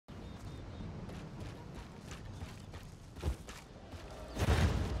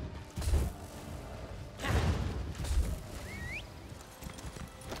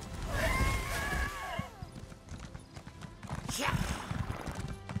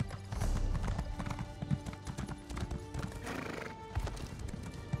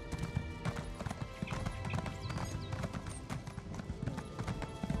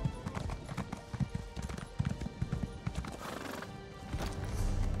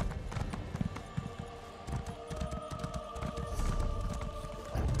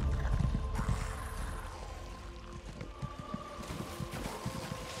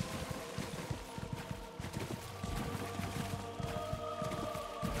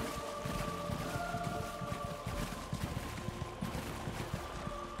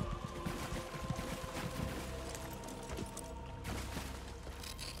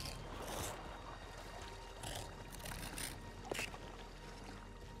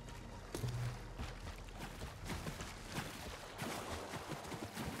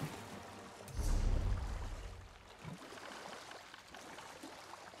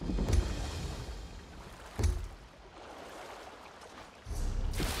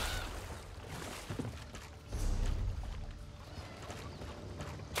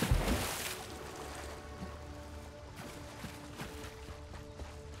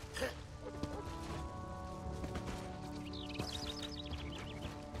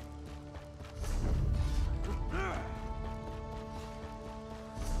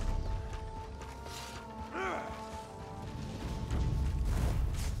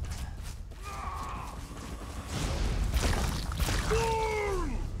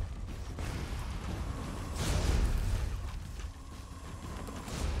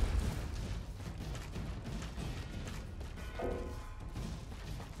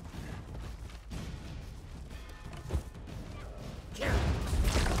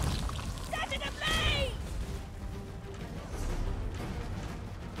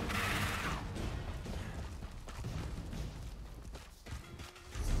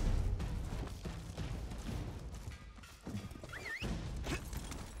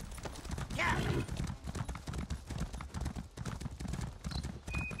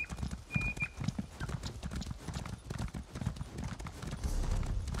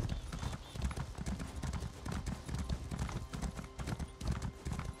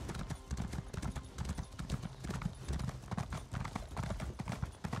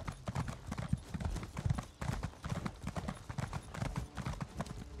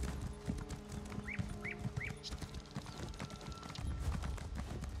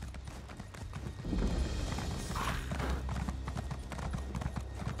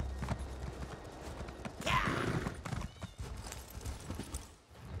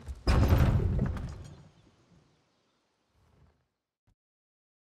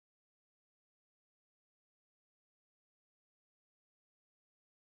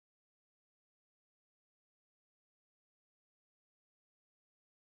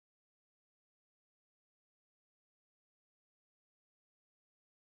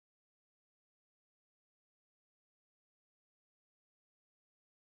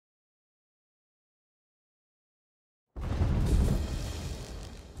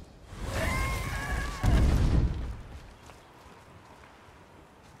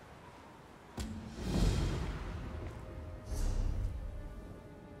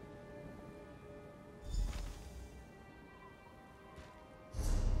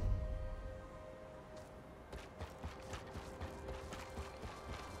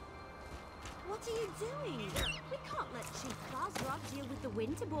What are you doing? We can't let Chief Basrog deal with the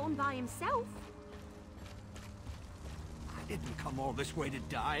Winterborn by himself. I didn't come all this way to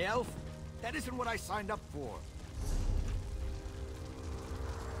die, Elf. That isn't what I signed up for.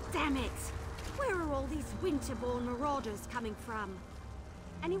 Damn it! Where are all these Winterborn marauders coming from?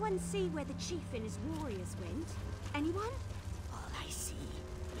 Anyone see where the chief and his warriors went? Anyone? All I see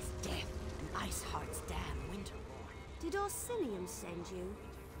is death and Iceheart's damn Winterborn. Did Orsinium send you?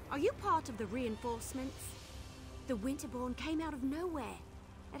 Are you part of the reinforcements? The Winterborn came out of nowhere.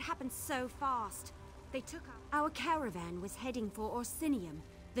 It happened so fast. They took our caravan was heading for Orsinium,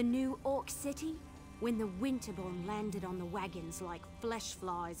 the new Orc city, when the Winterborn landed on the wagons like flesh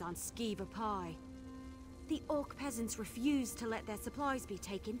flies on Skiva pie. The Orc peasants refused to let their supplies be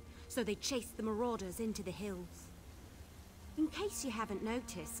taken, so they chased the marauders into the hills. In case you haven't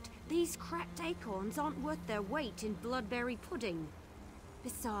noticed, these cracked acorns aren't worth their weight in bloodberry pudding.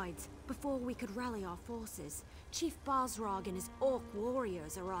 Besides, before we could rally our forces, Chief Basrog and his Orc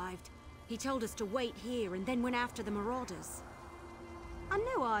warriors arrived. He told us to wait here and then went after the marauders. I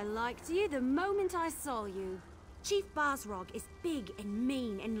knew I liked you the moment I saw you. Chief Basrog is big and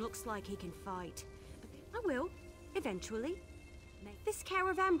mean and looks like he can fight. I will, eventually. This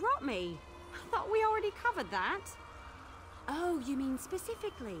caravan brought me. I thought we already covered that. Oh, you mean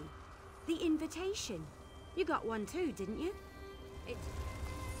specifically? The invitation. You got one too, didn't you?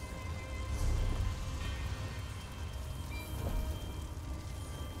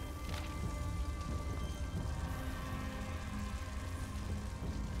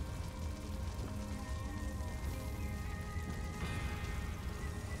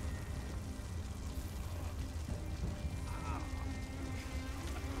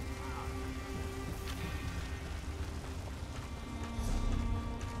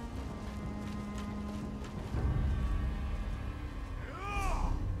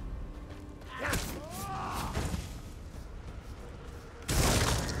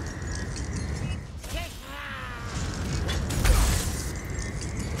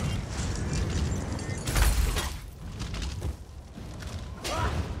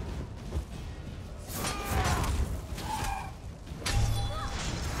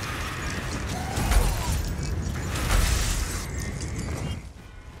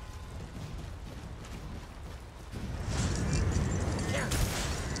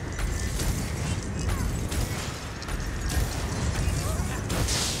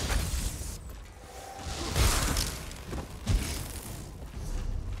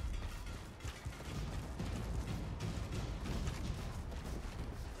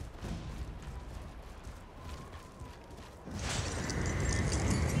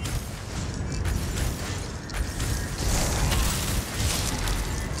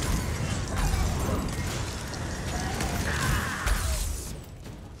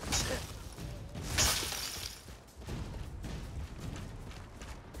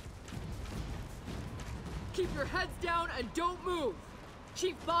 Keep your heads down and don't move!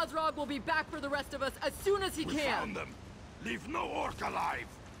 Chief Basrog will be back for the rest of us as soon as he can! We found them! Leave no orc alive!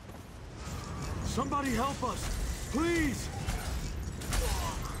 Somebody help us! Please!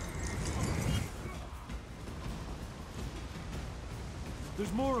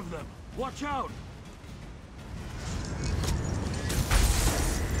 There's more of them! Watch out!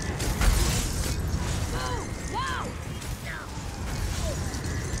 Move! Now!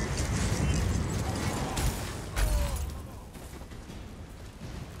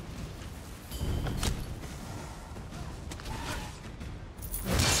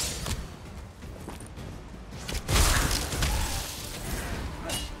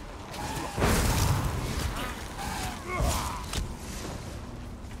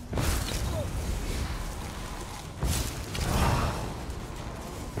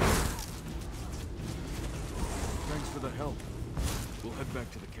 We'll head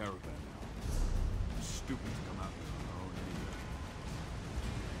back to the caravan now. It's stupid to come out on our own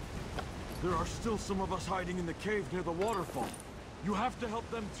anyway. There are still some of us hiding in the cave near the waterfall. You have to help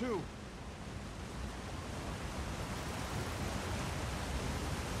them too.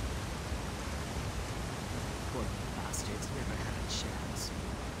 Poor bastards never had a chance.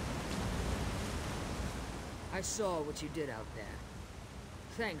 I saw what you did out there.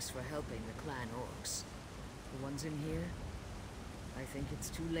 Thanks for helping the clan orcs. The ones in here? I think it's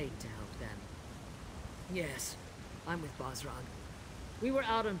too late to help them. Yes, I'm with Basrog. We were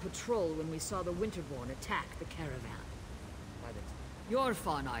out on patrol when we saw the Winterborn attack the caravan. You're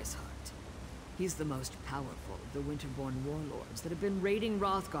Fawn Iceheart. He's the most powerful of the Winterborn warlords that have been raiding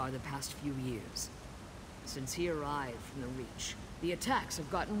Hrothgar the past few years. Since he arrived from the Reach, the attacks have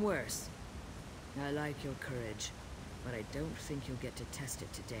gotten worse. I like your courage, but I don't think you'll get to test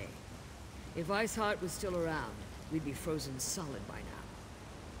it today. If Iceheart was still around, we'd be frozen solid by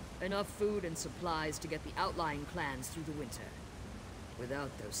now. Enough food and supplies to get the outlying clans through the winter.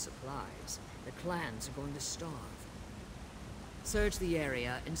 Without those supplies, the clans are going to starve. Search the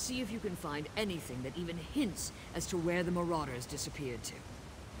area and see if you can find anything that even hints as to where the marauders disappeared to.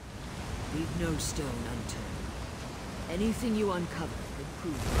 Leave no stone unturned. Anything you uncover could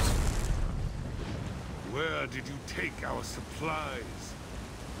prove useful. Where did you take our supplies?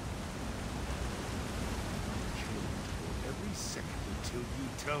 Killed for every second until you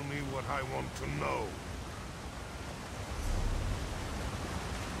tell me what I want to know.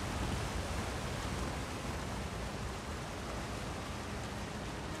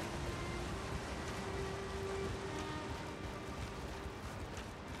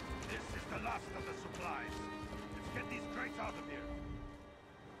 This is the last of the supplies. Let's get these crates out of here.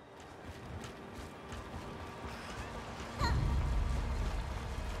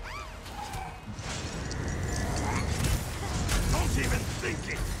 Don't even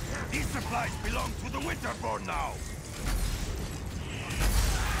think it! These supplies belong to the Winterborn now!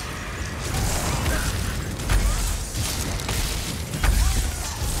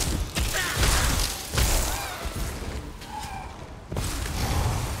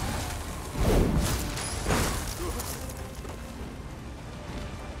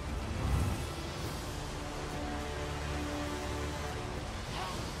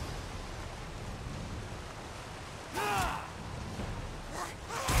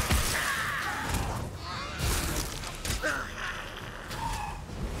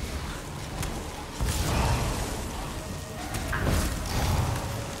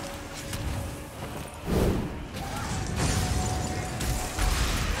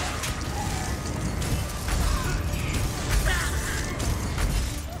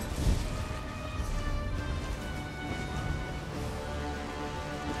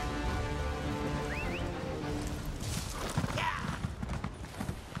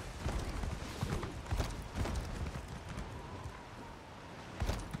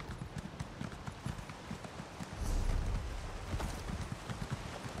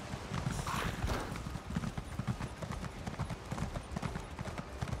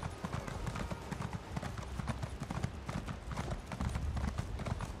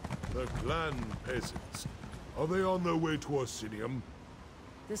 The clan peasants. Are they on their way to Orsinium?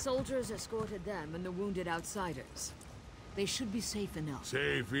 The soldiers escorted them and the wounded outsiders. They should be safe enough.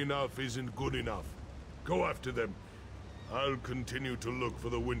 Safe enough isn't good enough. Go after them. I'll continue to look for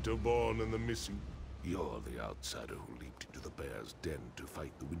the Winterborn and the missing. You're the outsider who leaped into the bear's den to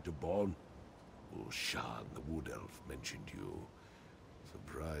fight the Winterborn? Shan, the wood elf, mentioned you.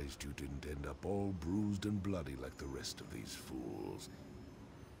 Surprised you didn't end up all bruised and bloody like the rest of these fools.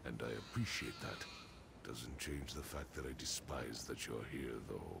 And I appreciate that. Doesn't change the fact that I despise that you're here,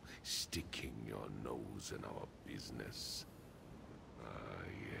 though, sticking your nose in our business. Ah,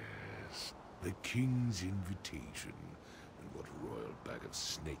 yes. The King's invitation. And what a royal bag of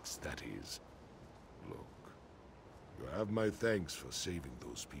snakes that is. Look, you have my thanks for saving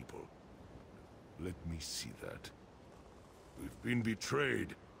those people. Let me see that. We've been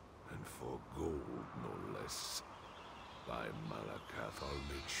betrayed, and for gold, no less. By Malakath,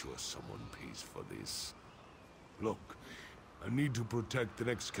 I'll make sure someone pays for this. Look, I need to protect the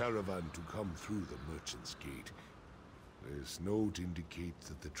next caravan to come through the Merchant's Gate. This note indicates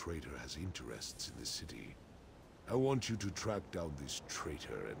that the traitor has interests in the city. I want you to track down this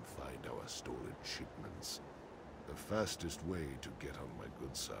traitor and find our stolen shipments. The fastest way to get on my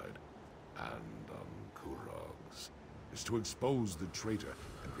good side, and on Kurog's, is to expose the traitor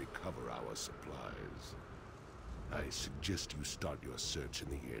and recover our supplies. I suggest you start your search in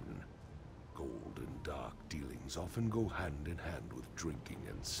the inn. Gold and dark dealings often go hand in hand with drinking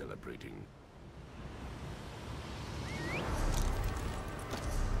and celebrating.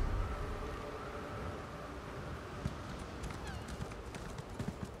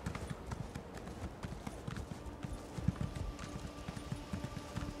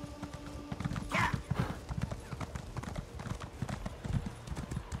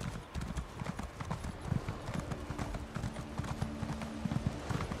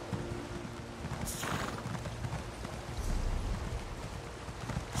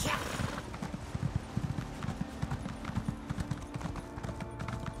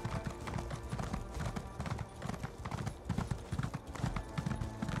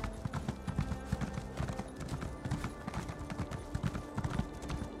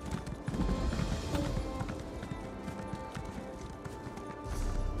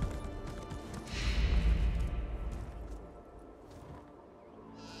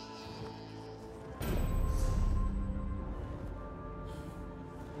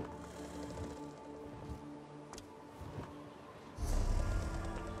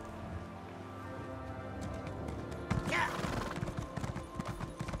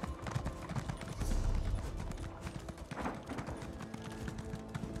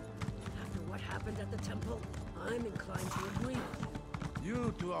 happened at the temple, I'm inclined to agree with you.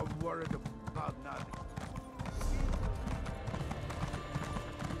 You two are worried about nothing.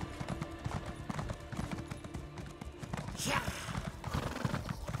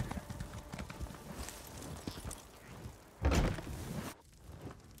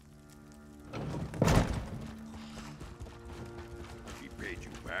 He paid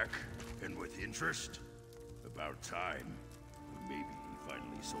you back, and with interest? About time. Maybe he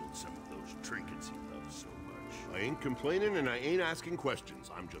finally sold some of those trinkets he loves so much. I ain't complaining and I ain't asking questions.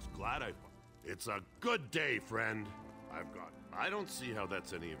 I'm just glad I... It's a good day, friend. I don't see how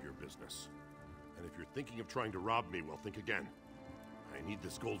that's any of your business. And if you're thinking of trying to rob me, well, think again. I need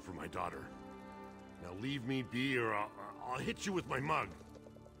this gold for my daughter. Now leave me be or I'll hit you with my mug.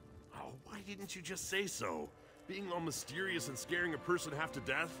 Oh, why didn't you just say so? Being all mysterious and scaring a person half to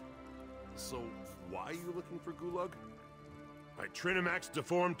death? So, why are you looking for Gulag? My Trinamax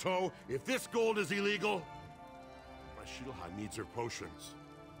deformed toe, if this gold is illegal... My Shilha needs her potions.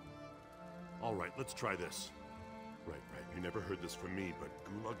 Alright, let's try this. Right. You never heard this from me, but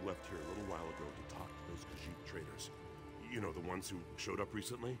Gulag left here a little while ago to talk to those Khajiit traders. You know, the ones who showed up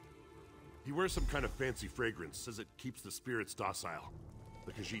recently? He wears some kind of fancy fragrance, says it keeps the spirits docile.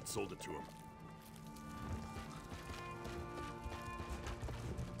 The Khajiit sold it to him.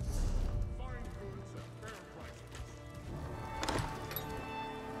 Fine goods at fair prices.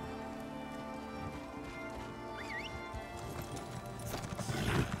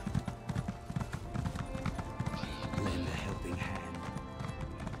 Lend a helping hand.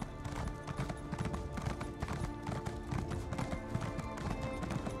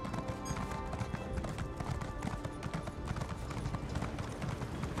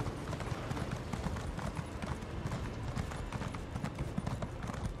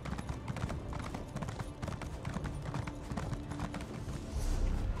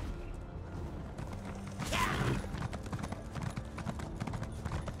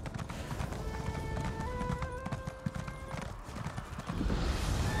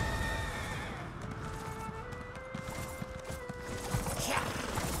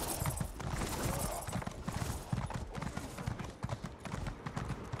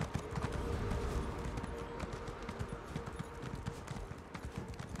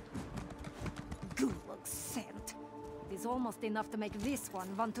 Gulag's scent. It is almost enough to make this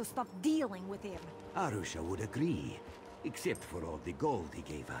one want to stop dealing with him. Arusha would agree, except for all the gold he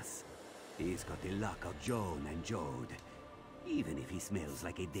gave us. He's got the luck of Joan and Jode, even if he smells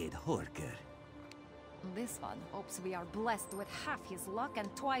like a dead horker. This one hopes we are blessed with half his luck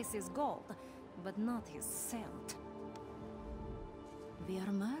and twice his gold, but not his scent. We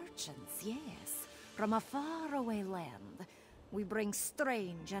are merchants, yes, from a faraway land. We bring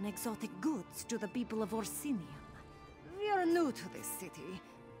strange and exotic goods to the people of Orsinium. We are new to this city.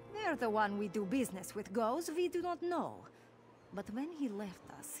 Where the one we do business with goes, we do not know. But when he left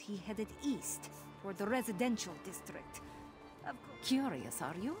us, he headed east, toward the residential district. Curious,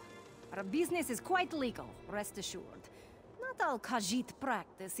 are you? Our business is quite legal, rest assured. Not all Khajiit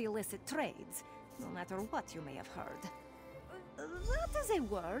practice illicit trades, no matter what you may have heard. That is a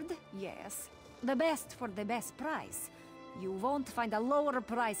word, yes. The best for the best price. You won't find a lower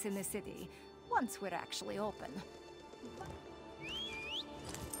price in the city, once we're actually open.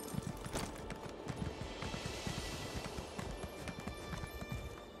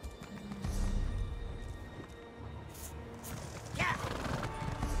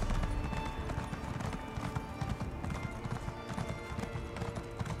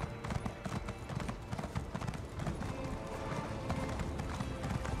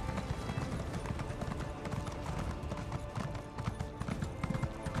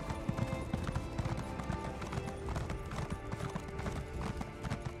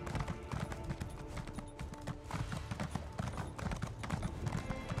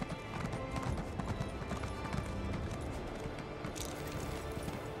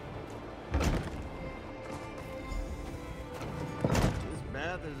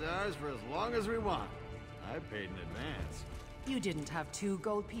 Is ours for as long as we want. I paid in advance. You didn't have 2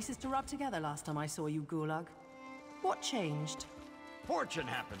 gold pieces to rub together last time I saw you, Gulag. What changed? Fortune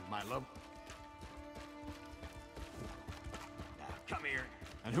happened, my love. Now, come here.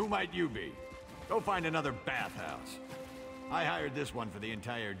 And who might you be? Go find another bathhouse. I hired this one for the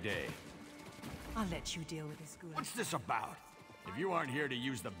entire day. I'll let you deal with this, Gulag. What's this about? If you aren't here to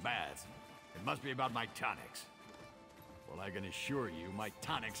use the baths, it must be about my tonics. Well, I can assure you, my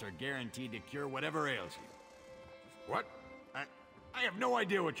tonics are guaranteed to cure whatever ails you. What? I have no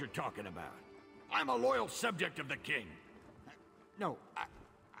idea what you're talking about. I'm a loyal subject of the king. No,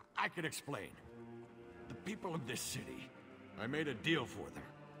 I can explain. The people of this city, I made a deal for them.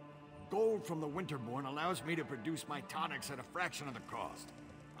 gold from the Winterborn allows me to produce my tonics at a fraction of the cost.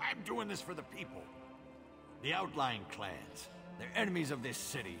 I'm doing this for the people. The outlying clans. They're enemies of this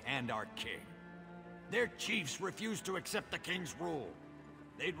city and our king. Their chiefs refuse to accept the king's rule.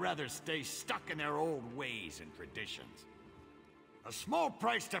 They'd rather stay stuck in their old ways and traditions. A small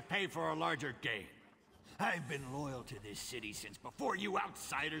price to pay for a larger gain. I've been loyal to this city since before you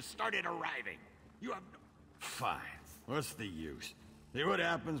outsiders started arriving. You have no... Fine. What's the use? See what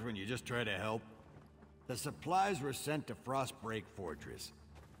happens when you just try to help? The supplies were sent to Frostbreak Fortress.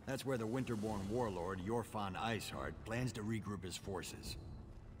 That's where the Winterborn warlord, Yorfan Iceheart, plans to regroup his forces.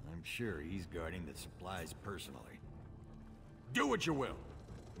 I'm sure he's guarding the supplies personally. Do what you will.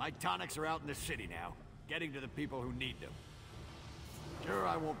 My tonics are out in the city now, getting to the people who need them. Sure,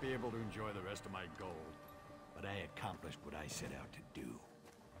 I won't be able to enjoy the rest of my gold, but I accomplished what I set out to do.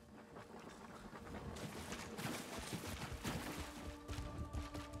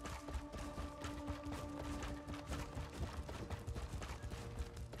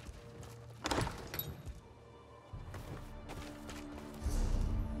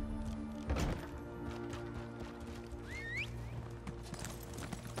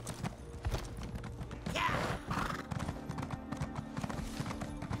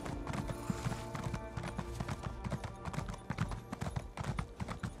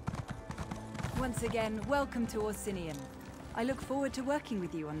 Once again, welcome to Orsinium. I look forward to working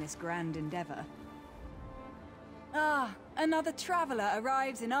with you on this grand endeavor. Ah, another traveler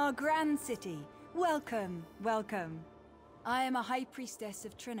arrives in our grand city. Welcome, welcome. I am a high priestess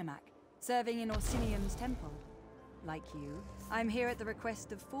of Trinimac, serving in Orsinium's temple. Like you, I'm here at the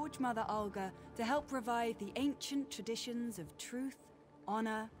request of Forge Mother Olga to help revive the ancient traditions of truth,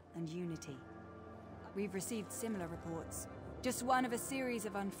 honor, and unity. We've received similar reports. Just one of a series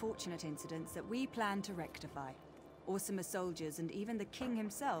of unfortunate incidents that we plan to rectify. Orsimer soldiers and even the king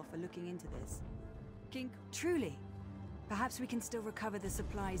himself are looking into this. King, truly. Perhaps we can still recover the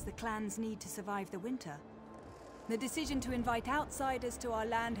supplies the clans need to survive the winter. The decision to invite outsiders to our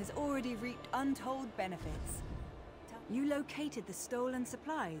land has already reaped untold benefits. You located the stolen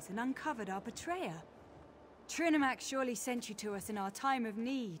supplies and uncovered our betrayer. Trinimac surely sent you to us in our time of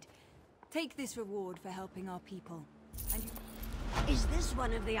need. Take this reward for helping our people. And you... Is this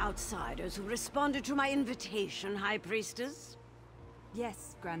one of the outsiders who responded to my invitation, High Priestess?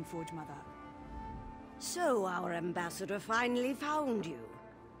 Yes, Grand Forge Mother. So our ambassador finally found you.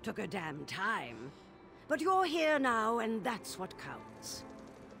 Took a damn time. But you're here now, and that's what counts.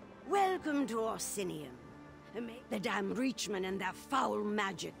 Welcome to Orsinium. The damn Reachmen and their foul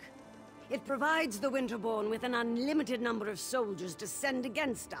magic. It provides the Winterborn with an unlimited number of soldiers to send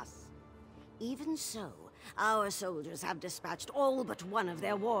against us. Even so, our soldiers have dispatched all but one of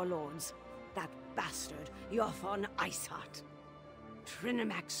their warlords. That bastard, Yorfan Iceheart.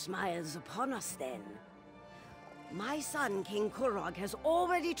 Trinimac smiles upon us then. My son, King Kurog, has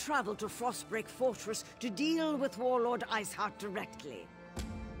already traveled to Frostbreak Fortress to deal with Warlord Iceheart directly.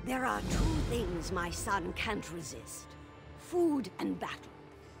 There are two things my son can't resist. Food and battle.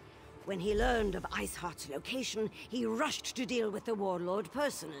 When he learned of Iceheart's location, he rushed to deal with the warlord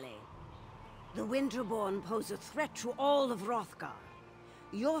personally. The Winterborn pose a threat to all of Hrothgar.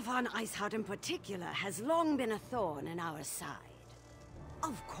 Yorfan Iceheart in particular has long been a thorn in our side.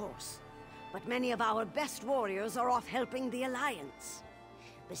 Of course, but many of our best warriors are off helping the Alliance.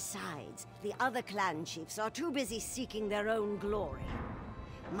 Besides, the other clan chiefs are too busy seeking their own glory.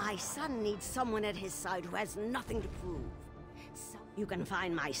 My son needs someone at his side who has nothing to prove. So you can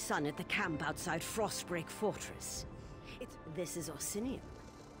find my son at the camp outside Frostbreak Fortress. This is Orsinium.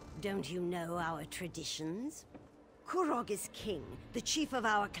 Don't you know our traditions? Kurog is king, the chief of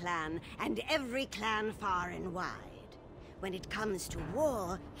our clan, and every clan far and wide. When it comes to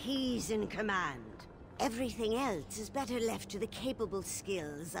war, he's in command. Everything else is better left to the capable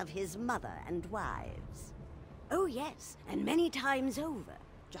skills of his mother and wives. Oh yes, and many times over,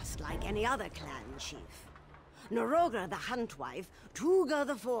 just like any other clan chief. Norogra the Hunt Wife, Tuga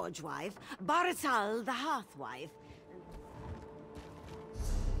the Forge Wife, Barzal the Hearth Wife,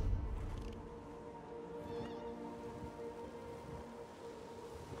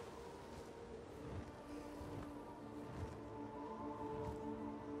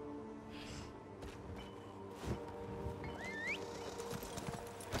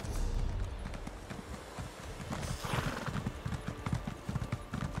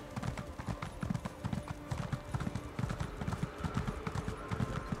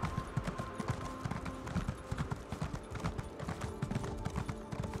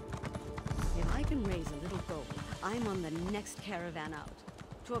 raise a little gold, I'm on the next caravan out.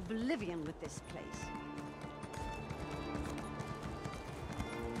 To oblivion with this place.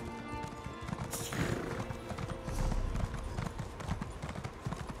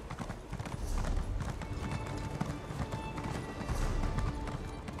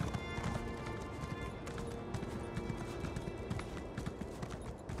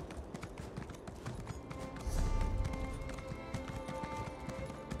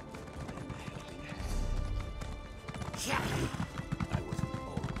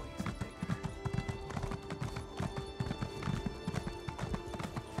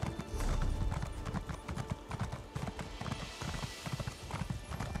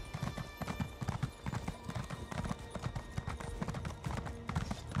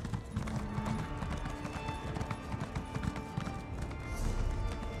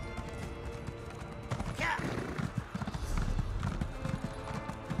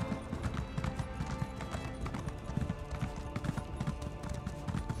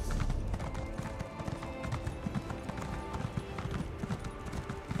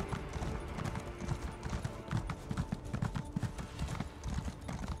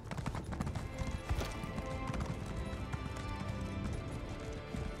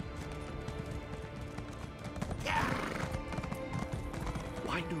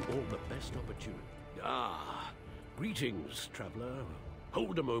 find you all the best opportunity. Ah, greetings, traveler.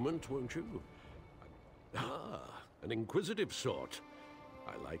 Hold a moment, won't you? Ah, an inquisitive sort.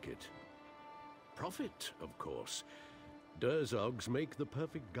 I like it. Profit, of course. Durzogs make the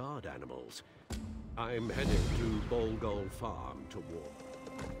perfect guard animals. I'm heading to Bolgol Farm to walk.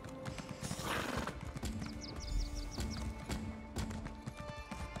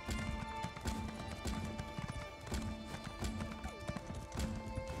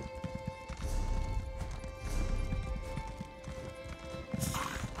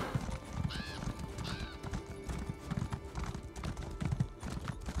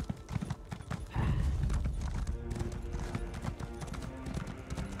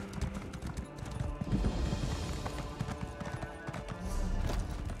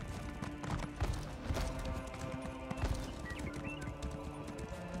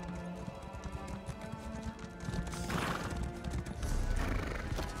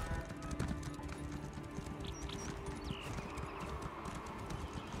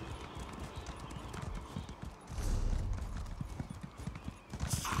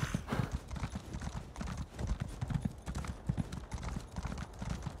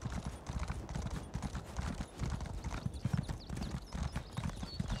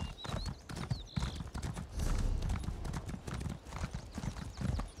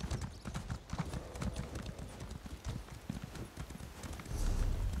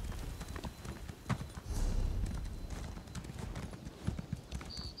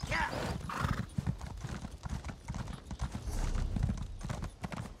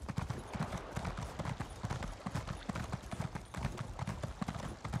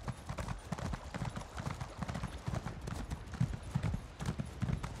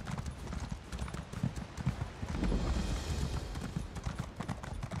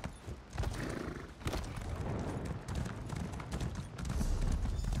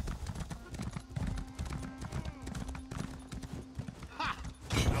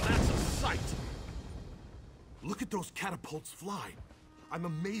 Look at those catapults fly. I'm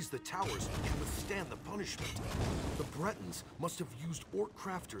amazed the towers can withstand the punishment. The Bretons must have used orc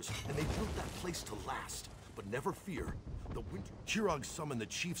crafters, and they built that place to last. But never fear, Kirog summoned the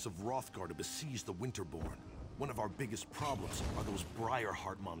chiefs of Hrothgar to besiege the Winterborn. One of our biggest problems are those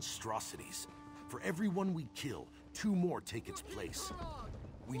Briarheart monstrosities. For every one we kill, 2 more take its place.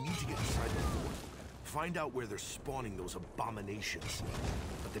 We need to get inside the fort, find out where they're spawning those abominations.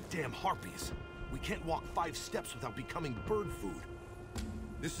 But the damn harpies! We can't walk 5 steps without becoming bird food.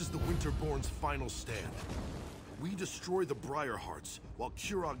 This is the Winterborn's final stand. We destroy the Briarhearts, while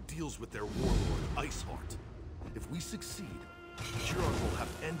Kirog deals with their warlord, Iceheart. If we succeed, Kirog will have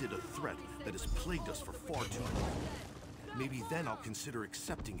ended a threat that has plagued us for far too long. Maybe then I'll consider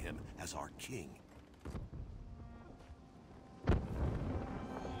accepting him as our king.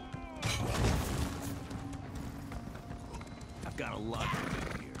 I've got a lot to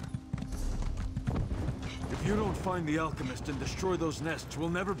do here. If you don't find the alchemist and destroy those nests, we'll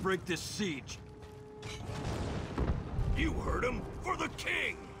never break this siege. You heard him! For the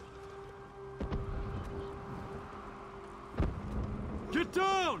king! Get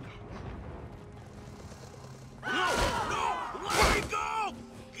down! No! No! Let me go!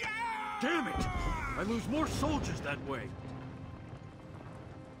 Yeah! Damn it! I lose more soldiers that way.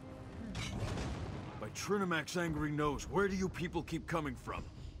 By Trinimac's angry nose, where do you people keep coming from?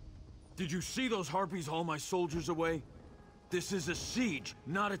 Did you see those harpies haul my soldiers away? This is a siege,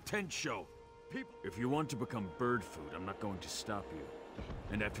 not a tent show. If you want to become bird food, I'm not going to stop you.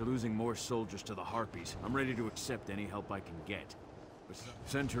 And after losing more soldiers to the harpies, I'm ready to accept any help I can get.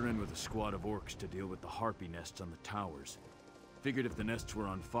 Sent her in with a squad of orcs to deal with the harpy nests on the towers. Figured if the nests were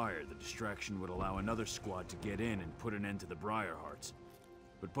on fire, the distraction would allow another squad to get in and put an end to the Briarhearts.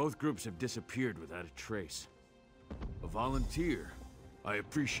 But both groups have disappeared without a trace. A volunteer? I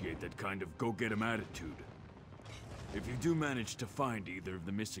appreciate that kind of go-get-'em attitude. If you do manage to find either of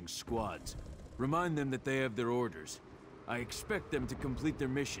the missing squads, remind them that they have their orders. I expect them to complete their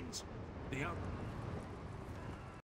missions.